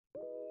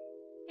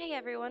Hey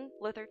everyone,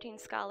 Lo13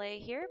 Scale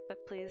here,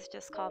 but please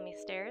just call me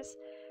Stairs.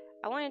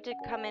 I wanted to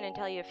come in and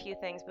tell you a few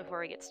things before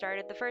we get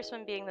started. The first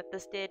one being that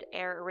this did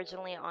air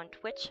originally on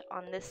Twitch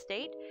on this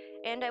date,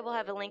 and I will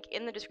have a link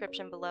in the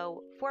description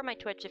below for my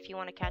Twitch if you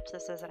want to catch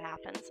this as it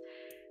happens.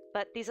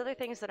 But these other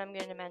things that I'm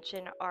going to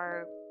mention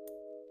are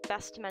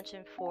best to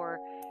mention for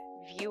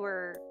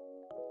viewer,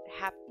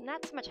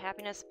 not so much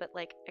happiness, but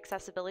like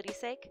accessibility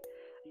sake.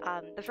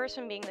 The first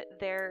one being that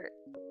there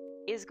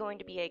is going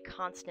to be a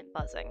constant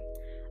buzzing.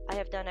 I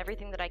have done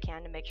everything that I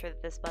can to make sure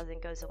that this buzzing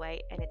goes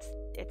away, and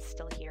it's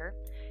still here.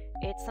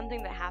 It's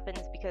something that happens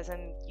because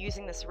I'm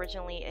using this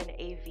originally in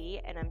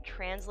AV and I'm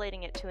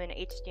translating it to an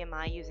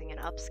HDMI using an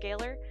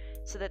upscaler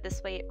so that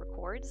this way it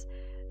records.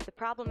 The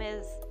problem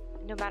is,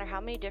 no matter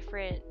how many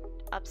different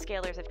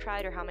upscalers I've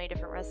tried or how many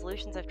different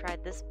resolutions I've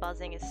tried, this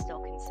buzzing is still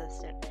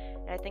consistent.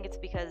 And I think it's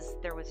because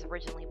there was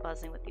originally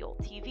buzzing with the old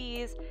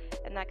TVs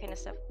and that kind of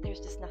stuff. There's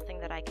just nothing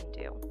that I can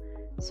do.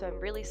 So I'm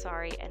really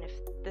sorry, and if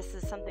this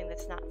is something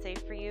that's not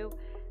safe for you,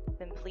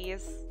 then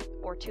please,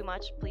 or too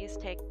much, please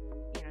take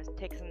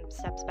some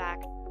steps back.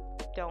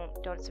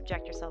 Don't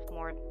subject yourself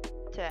more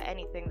to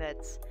anything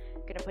that's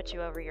going to put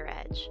you over your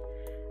edge.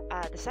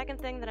 The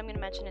second thing that I'm going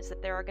to mention is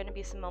that there are going to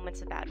be some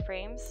moments of bad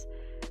frames.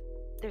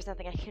 There's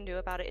nothing I can do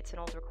about it. It's an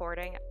old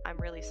recording. I'm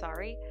really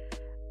sorry.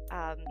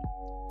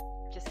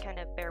 Just kind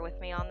of bear with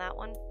me on that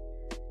one.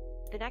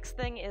 The next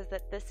thing is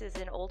that this is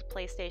an old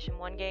PlayStation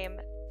 1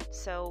 game,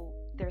 so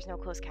there's no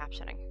closed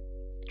captioning.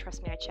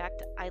 Trust me, I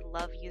checked. I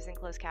love using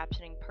closed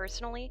captioning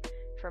personally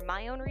for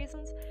my own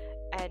reasons,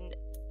 and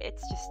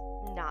it's just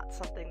not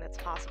something that's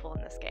possible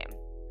in this game.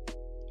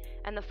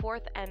 And the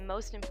fourth and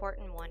most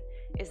important one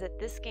is that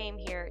this game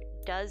here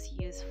does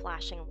use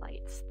flashing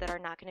lights that are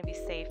not going to be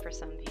safe for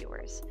some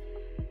viewers.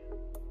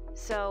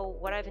 So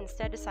what I've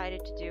instead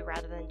decided to do,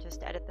 rather than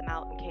just edit them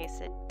out in case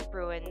it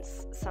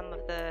ruins some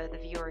of the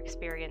viewer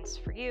experience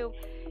for you,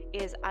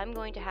 is I'm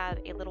going to have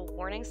a little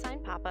warning sign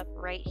pop up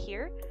right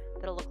here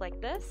that'll look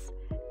like this.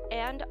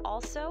 And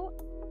also,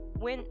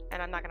 and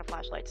I'm not going to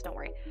flash lights, don't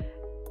worry.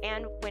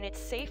 And when it's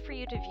safe for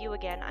you to view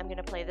again, I'm going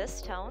to play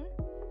this tone,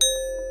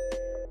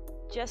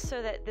 just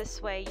so that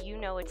this way you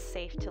know it's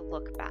safe to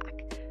look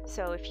back.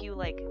 So if you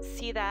like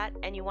see that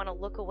and you want to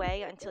look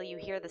away until you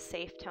hear the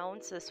safe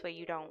tone, so this way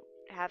you don't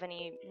have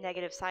any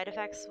negative side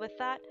effects with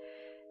that,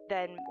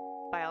 then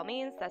by all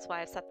means, that's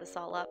why I've set this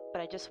all up.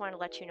 But I just want to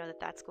let you know that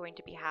that's going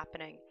to be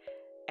happening,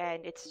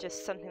 and it's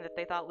just something that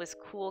they thought was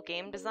cool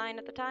game design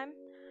at the time,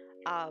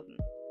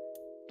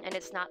 and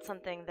it's not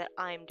something that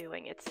I'm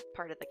doing. It's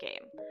part of the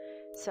game,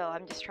 so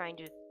I'm just trying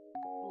to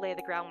lay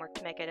the groundwork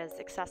to make it as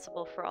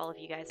accessible for all of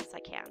you guys as I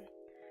can.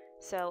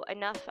 So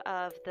enough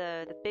of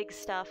the big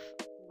stuff.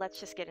 Let's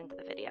just get into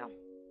the video.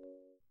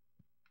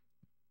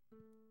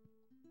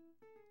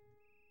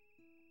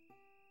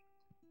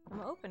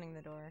 I'm opening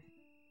the door.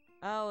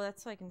 Oh,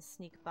 that's so I can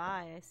sneak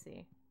by. I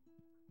see.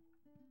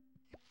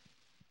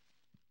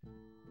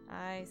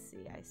 I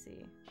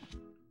see.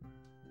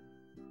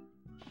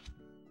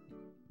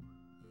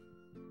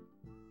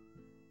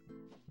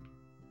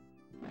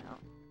 Well,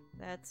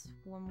 that's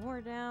one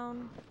more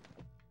down.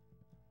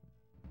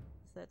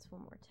 So that's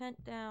one more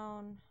tent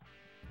down.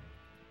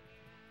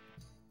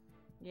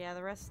 Yeah,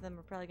 the rest of them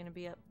are probably going to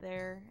be up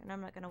there, and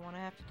I'm not going to want to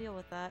have to deal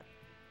with that.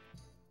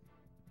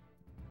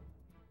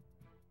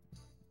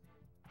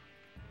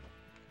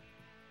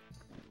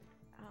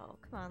 Oh,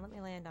 come on, let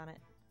me land on it.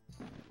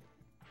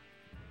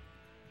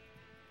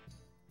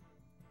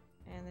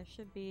 And there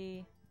should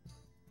be...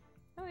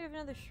 Oh, we have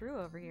another shrew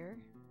over here,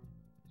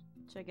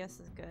 which I guess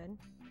is good.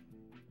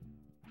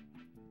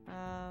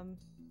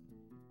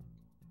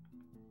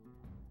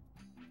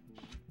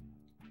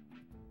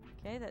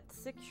 Okay, that's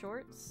 6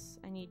 shorts.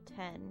 I need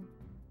 10.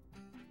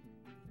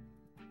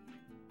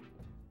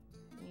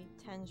 I need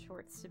 10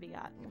 shorts to be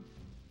gotten.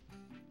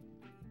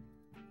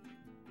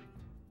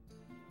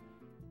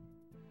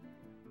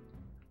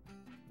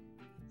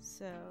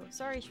 So,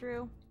 sorry,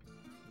 shrew.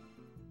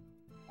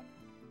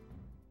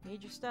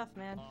 Need your stuff,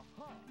 man.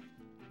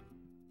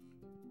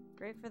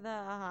 Great for the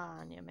aha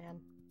on you, man.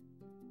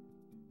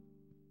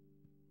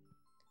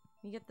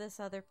 You get this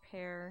other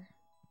pair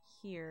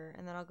here,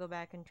 and then I'll go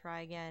back and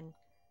try again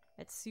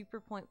at super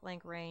point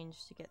blank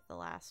range to get the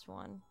last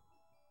one.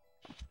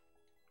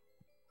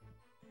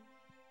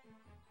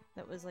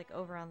 That was like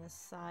over on this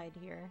side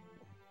here.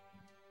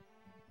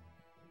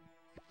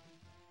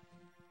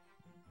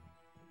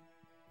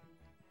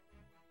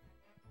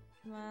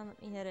 Come on,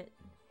 let me hit it.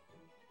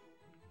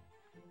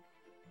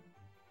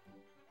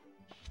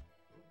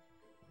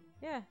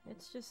 Yeah,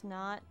 it's just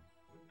not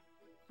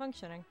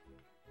functioning.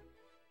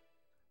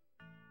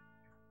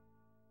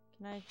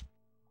 Can I...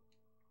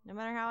 No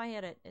matter how I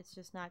hit it, it's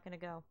just not gonna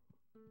go.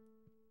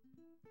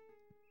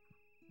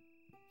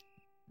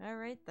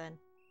 Alright then.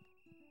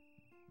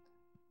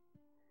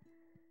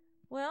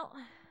 Well,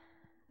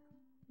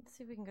 let's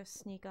see if we can go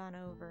sneak on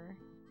over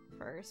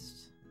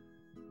first.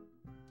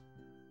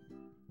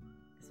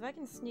 Because if I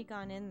can sneak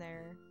on in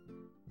there...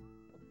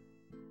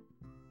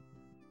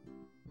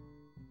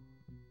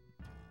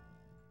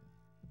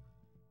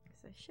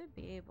 I should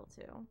be able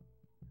to,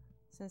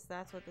 since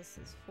that's what this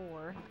is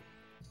for.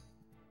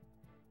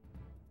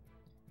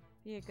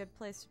 Be a good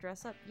place to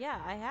dress up.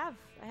 Yeah, I have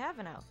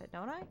an outfit,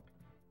 don't I?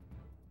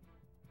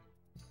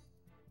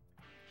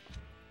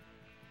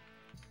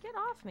 Get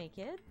off me,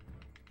 kid.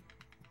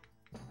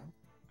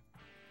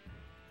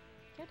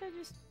 Can't I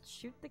just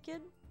shoot the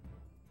kid?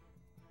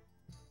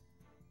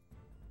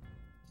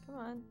 Come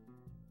on.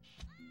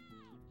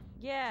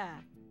 Yeah.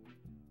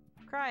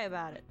 Cry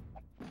about it.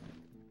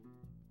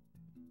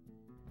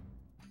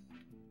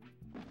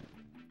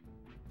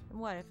 And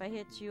what, if I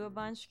hit you a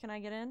bunch, can I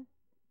get in?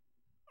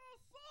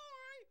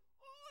 Sorry,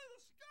 only the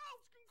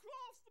scouts can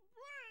cross the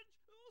bridge,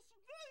 and the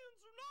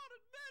civilians are not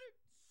admitted,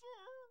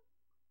 sir.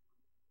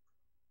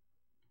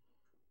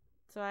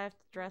 So I have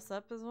to dress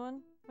up as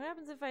one? What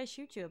happens if I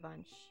shoot you a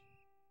bunch?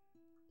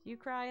 Do you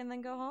cry and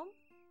then go home?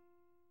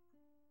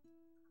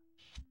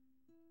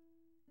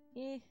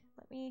 Let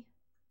me...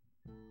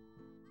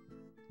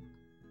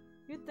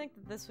 You'd think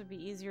that this would be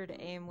easier to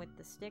aim with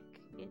the stick.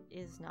 It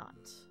is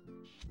not.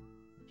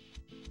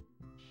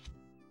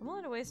 I'm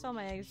willing to waste all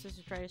my eggs just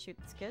to try to shoot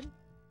this kid.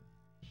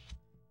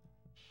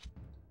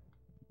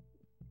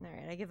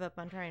 Alright, I give up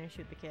on trying to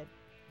shoot the kid.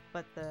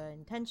 But the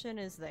intention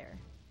is there.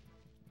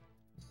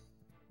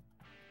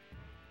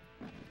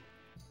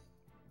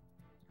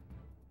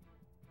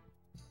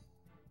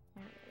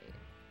 Alright.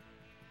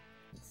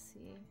 Let's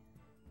see.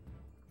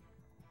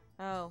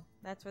 Oh,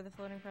 that's where the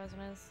floating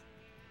present is.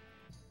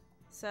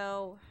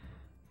 So,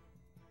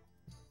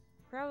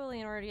 probably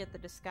in order to get the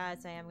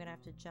disguise, I am gonna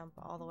have to jump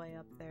all the way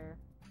up there.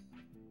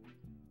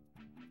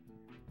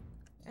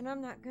 And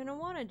I'm not gonna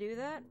want to do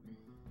that.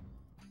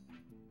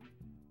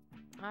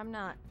 I'm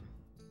not.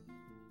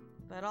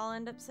 But I'll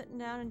end up sitting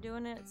down and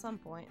doing it at some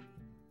point.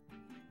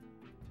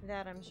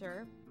 That I'm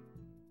sure.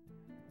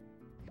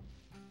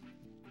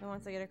 And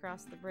once I get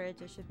across the bridge,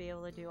 I should be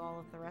able to do all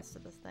of the rest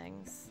of the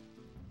things.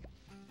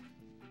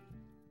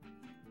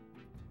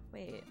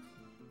 Wait.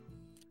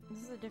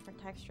 This is a different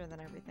texture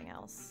than everything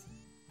else.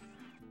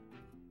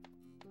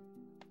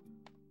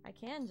 I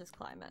can just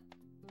climb it.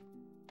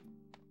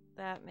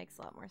 That makes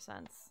a lot more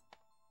sense.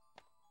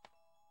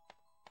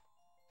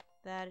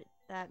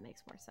 That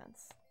makes more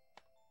sense.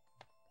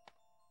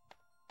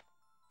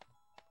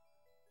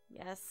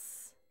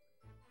 Yes.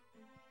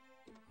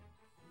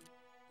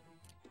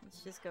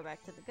 Let's just go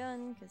back to the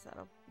gun, because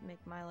that'll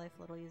make my life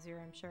a little easier,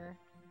 I'm sure.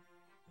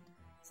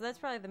 So that's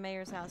probably the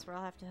mayor's house, where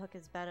I'll have to hook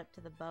his bed up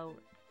to the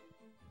boat.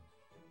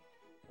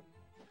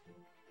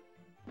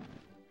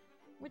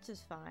 Which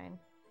is fine.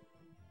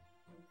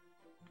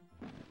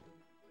 I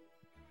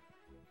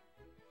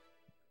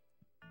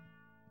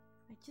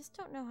just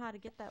don't know how to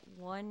get that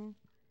one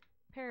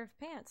pair of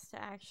pants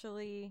to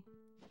actually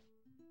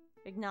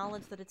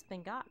acknowledge that it's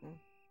been gotten.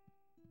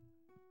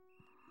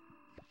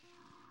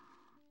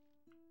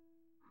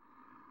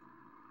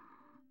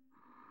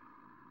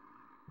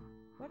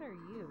 What are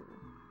you?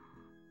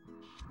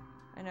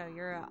 I know,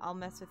 you're a I'll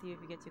mess with you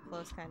if you get too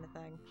close kind of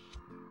thing.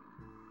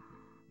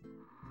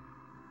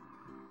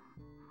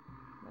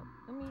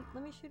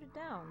 Let me shoot it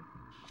down.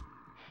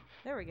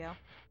 There we go.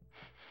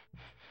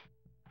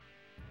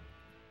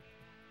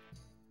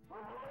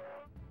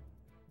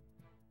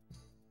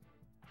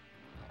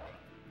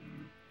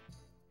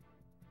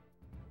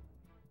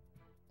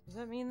 Does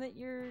that mean that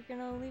you're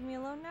gonna leave me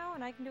alone now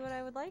and I can do what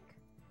I would like?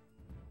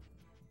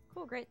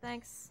 Cool, great,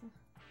 thanks.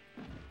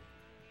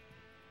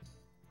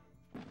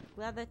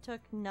 Glad that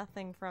took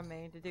nothing from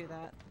me to do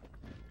that.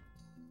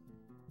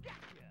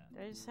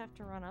 Did I just have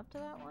to run up to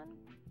that one?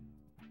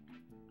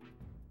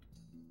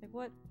 Like,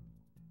 what?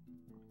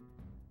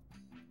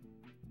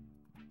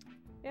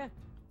 Yeah.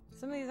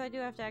 Some of these I do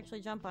have to actually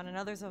jump on, and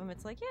others of them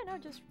it's like, yeah, no,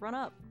 just run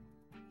up.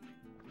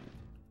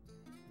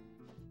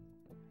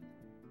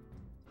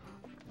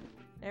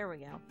 There we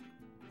go.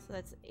 So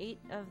that's 8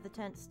 of the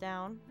tents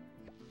down.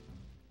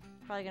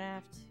 Probably gonna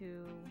have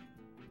to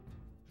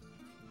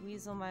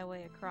weasel my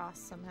way across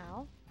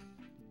somehow.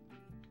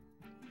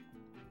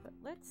 But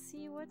let's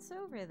see what's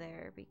over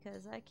there,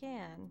 because I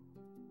can.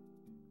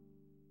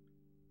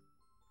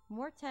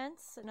 More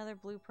tents, another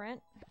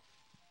blueprint.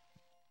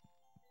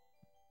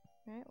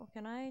 Alright, well,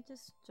 can I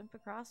just jump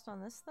across on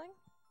this thing?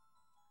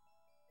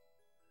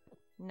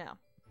 No.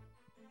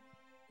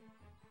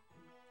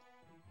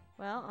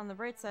 Well, on the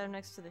bright side, I'm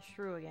next to the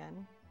shrew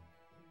again.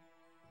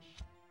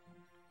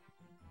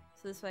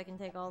 So this way I can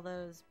take all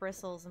those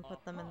bristles and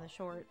put them in the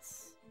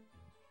shorts.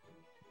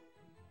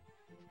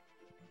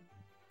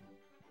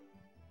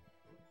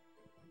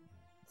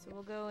 So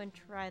we'll go and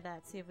try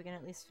that, see if we can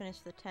at least finish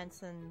the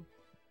tents and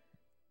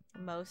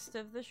most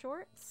of the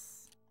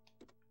shorts.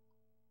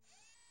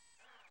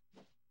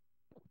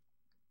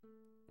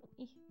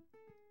 Eeh.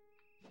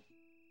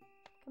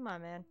 Come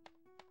on, man.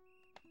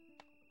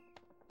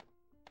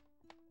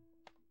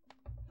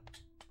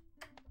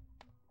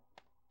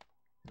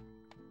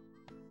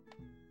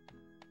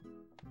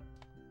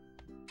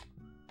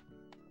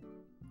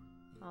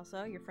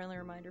 Also, your friendly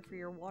reminder for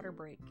your water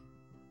break,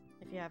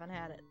 if you haven't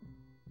had it.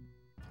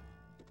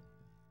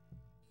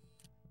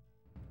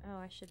 Oh,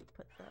 I should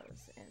put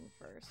those in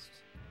first.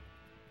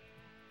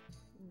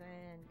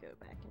 Then go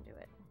back and do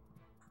it.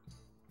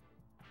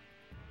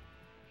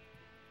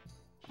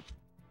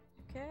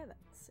 Okay,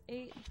 that's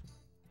 8.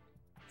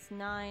 It's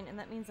 9, and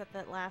that means that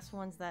that last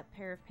one's that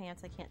pair of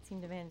pants I can't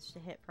seem to manage to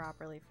hit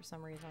properly for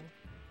some reason.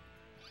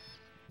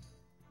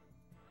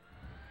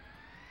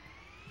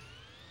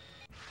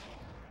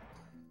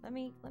 Let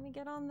me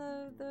get on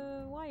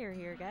the wire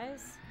here,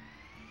 guys.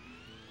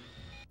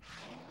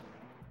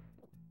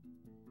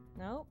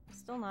 Nope,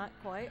 still not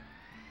quite.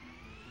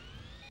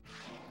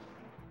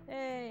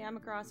 Hey, I'm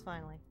across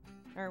finally.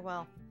 Or,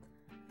 well,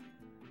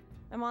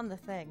 I'm on the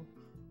thing.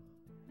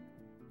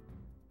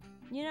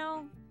 You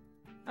know,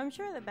 I'm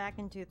sure that back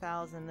in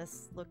 2000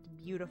 this looked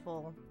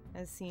beautiful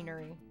as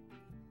scenery.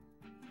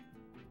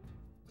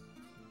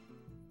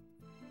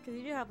 Because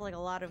you do have like a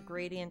lot of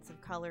gradients of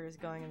colors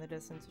going in the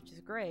distance, which is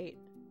great.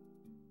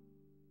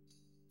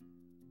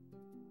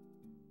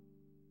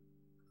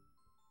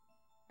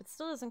 But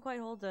still doesn't quite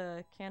hold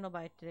a candle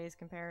by today's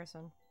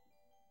comparison.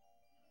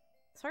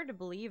 It's hard to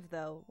believe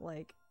though,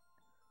 like,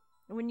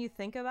 when you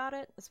think about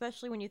it,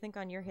 especially when you think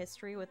on your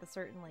history with a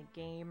certain like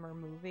game or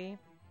movie,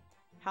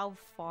 how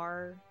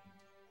far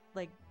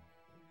like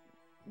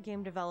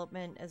game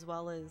development as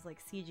well as like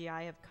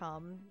CGI have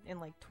come in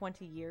like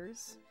 20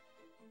 years.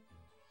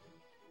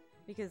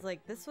 Because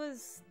like this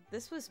was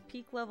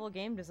peak level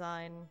game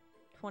design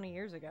 20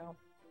 years ago.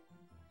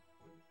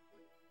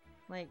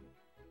 Like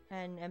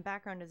and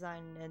background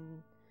design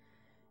and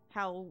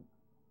how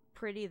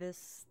pretty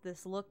this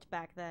looked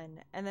back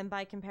then. And then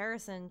by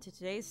comparison to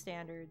today's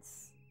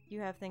standards,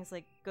 you have things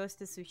like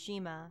Ghost of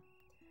Tsushima,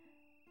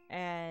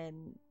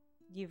 and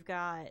you've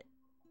got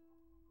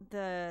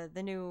the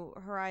new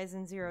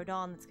Horizon Zero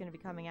Dawn that's going to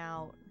be coming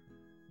out.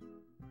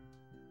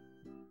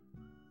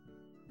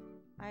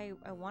 I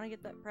want to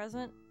get that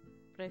present,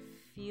 but I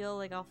feel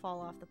like I'll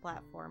fall off the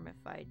platform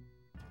if I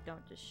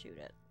don't just shoot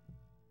it.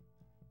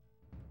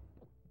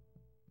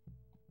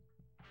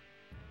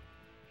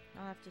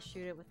 I'll have to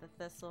shoot it with a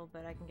thistle,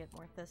 but I can get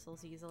more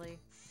thistles easily.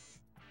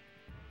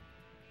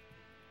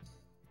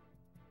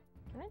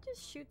 Can I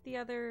just shoot the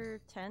other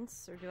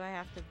tents, or do I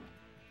have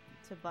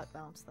to butt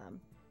bounce them?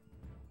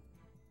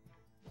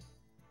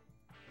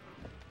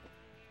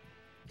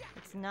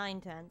 It's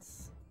 9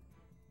 tents.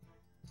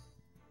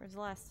 Where's the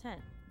last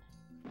tent?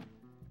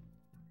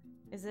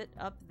 Is it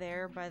up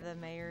there by the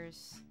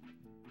mayor's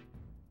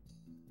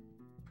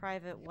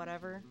private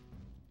whatever?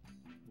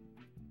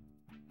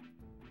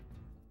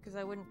 Because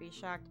I wouldn't be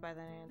shocked by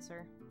that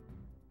answer.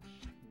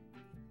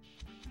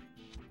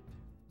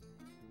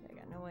 I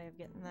got no way of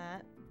getting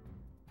that.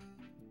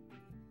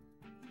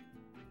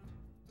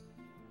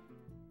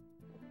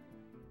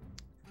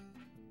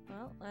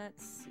 Well,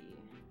 let's see.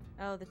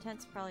 Oh, the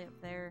tent's probably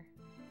up there.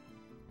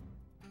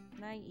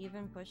 Can I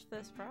even push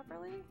this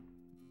properly?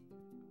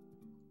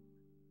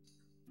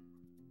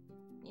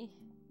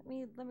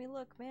 Let me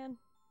look, man.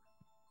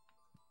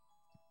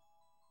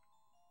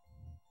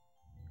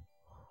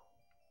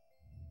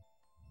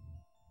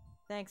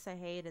 Thanks, I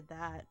hated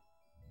that.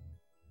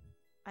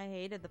 I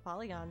hated the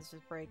polygons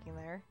just breaking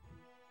there.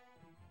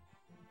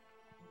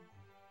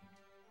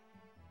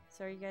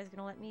 So are you guys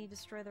gonna let me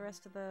destroy the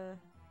rest of the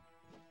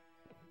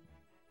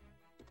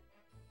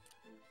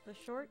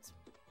shorts,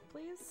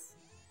 please?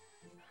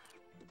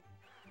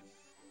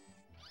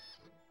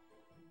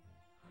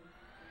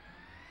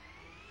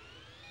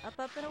 Up,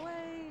 up, and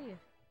away!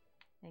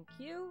 Thank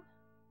you.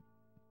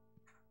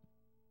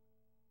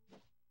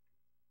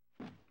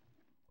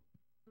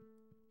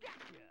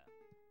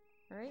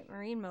 Alright,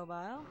 marine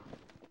mobile.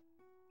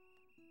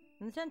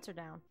 And the tents are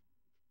down.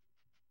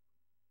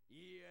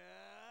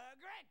 Yeah,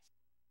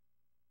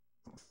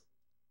 Grinch!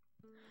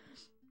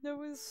 That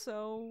was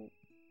so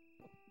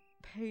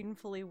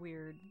painfully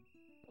weird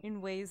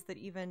in ways that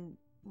even,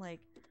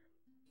 like,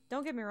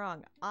 don't get me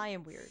wrong, I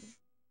am weird.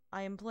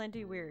 I am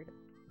plenty weird.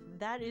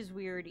 That is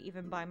weird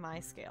even by my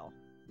scale.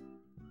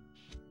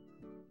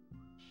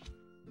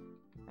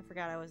 I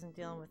forgot I wasn't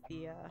dealing with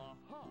the,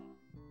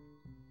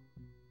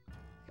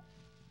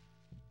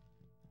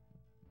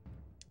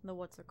 the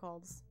what's it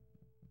called?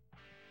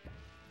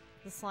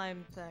 The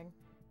slime thing.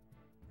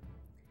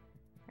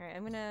 Alright,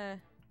 I'm gonna...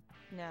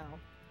 No.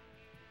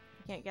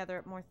 I can't gather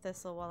up more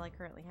thistle while I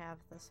currently have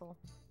thistle.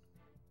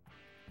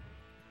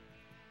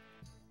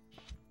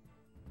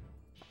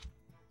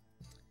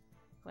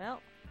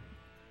 Well.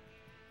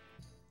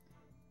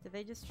 Did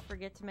they just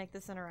forget to make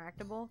this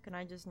interactable? Can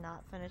I just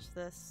not finish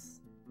this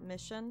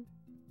mission?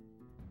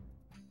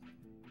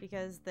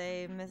 Because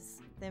they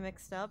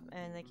mixed up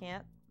and they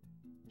can't?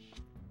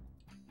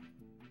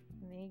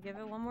 Let me give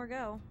it one more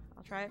go.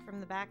 I'll try it from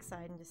the back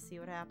side and just see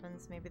what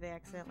happens. Maybe they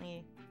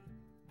accidentally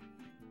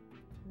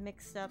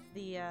mixed up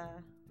the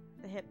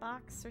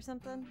hitbox or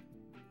something.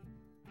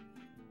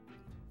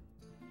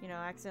 You know,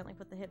 accidentally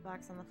put the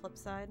hitbox on the flip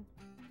side.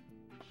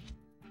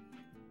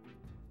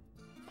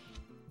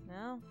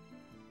 No?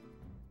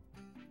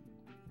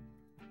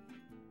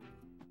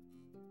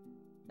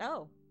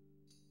 Oh.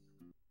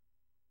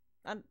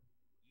 Yeah,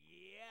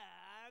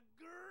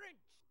 Grinch!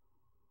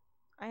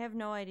 I have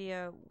no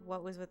idea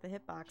what was with the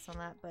hitbox on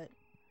that, but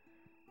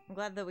I'm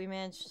glad that we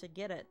managed to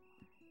get it.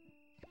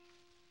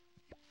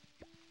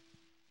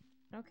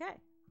 Okay.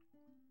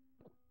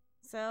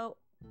 So,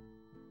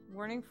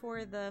 warning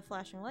for the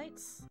flashing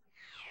lights.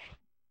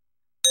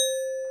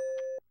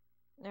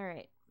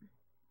 Alright.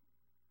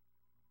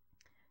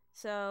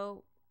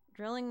 So,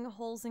 drilling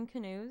holes in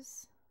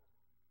canoes.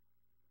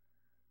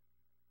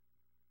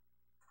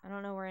 I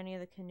don't know where any of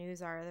the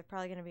canoes are. They're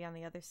probably going to be on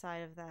the other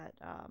side of that,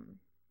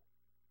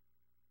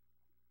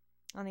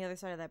 on the other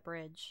side of that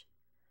bridge.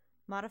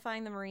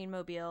 Modifying the marine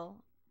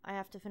mobile. I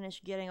have to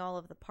finish getting all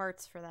of the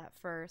parts for that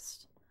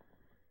first.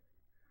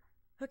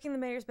 Hooking the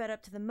mayor's bed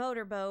up to the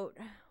motorboat,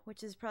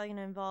 which is probably going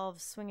to involve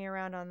swinging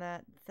around on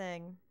that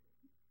thing.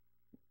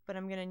 But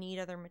I'm going to need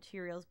other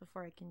materials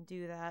before I can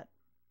do that.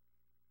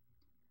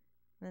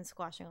 And then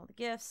squashing all the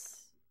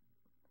gifts.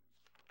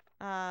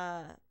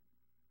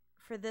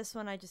 For this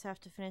one, I just have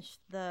to finish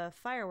the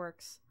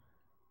fireworks.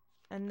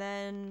 And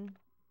then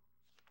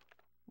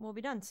we'll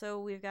be done. So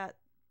we've got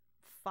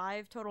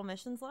 5 total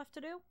missions left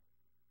to do.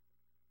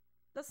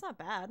 That's not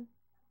bad.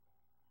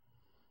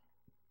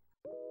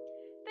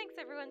 Thanks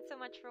everyone so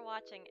much for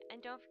watching,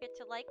 and don't forget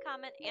to like,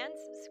 comment, and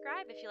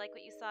subscribe if you like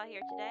what you saw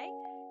here today.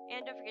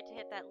 And don't forget to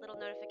hit that little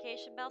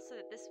notification bell so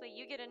that this way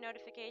you get a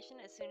notification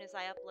as soon as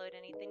I upload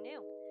anything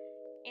new.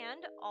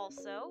 And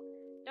also,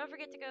 don't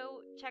forget to go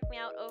check me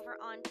out over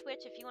on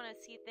Twitch if you want to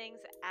see things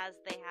as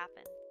they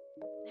happen.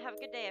 Have a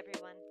good day,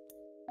 everyone.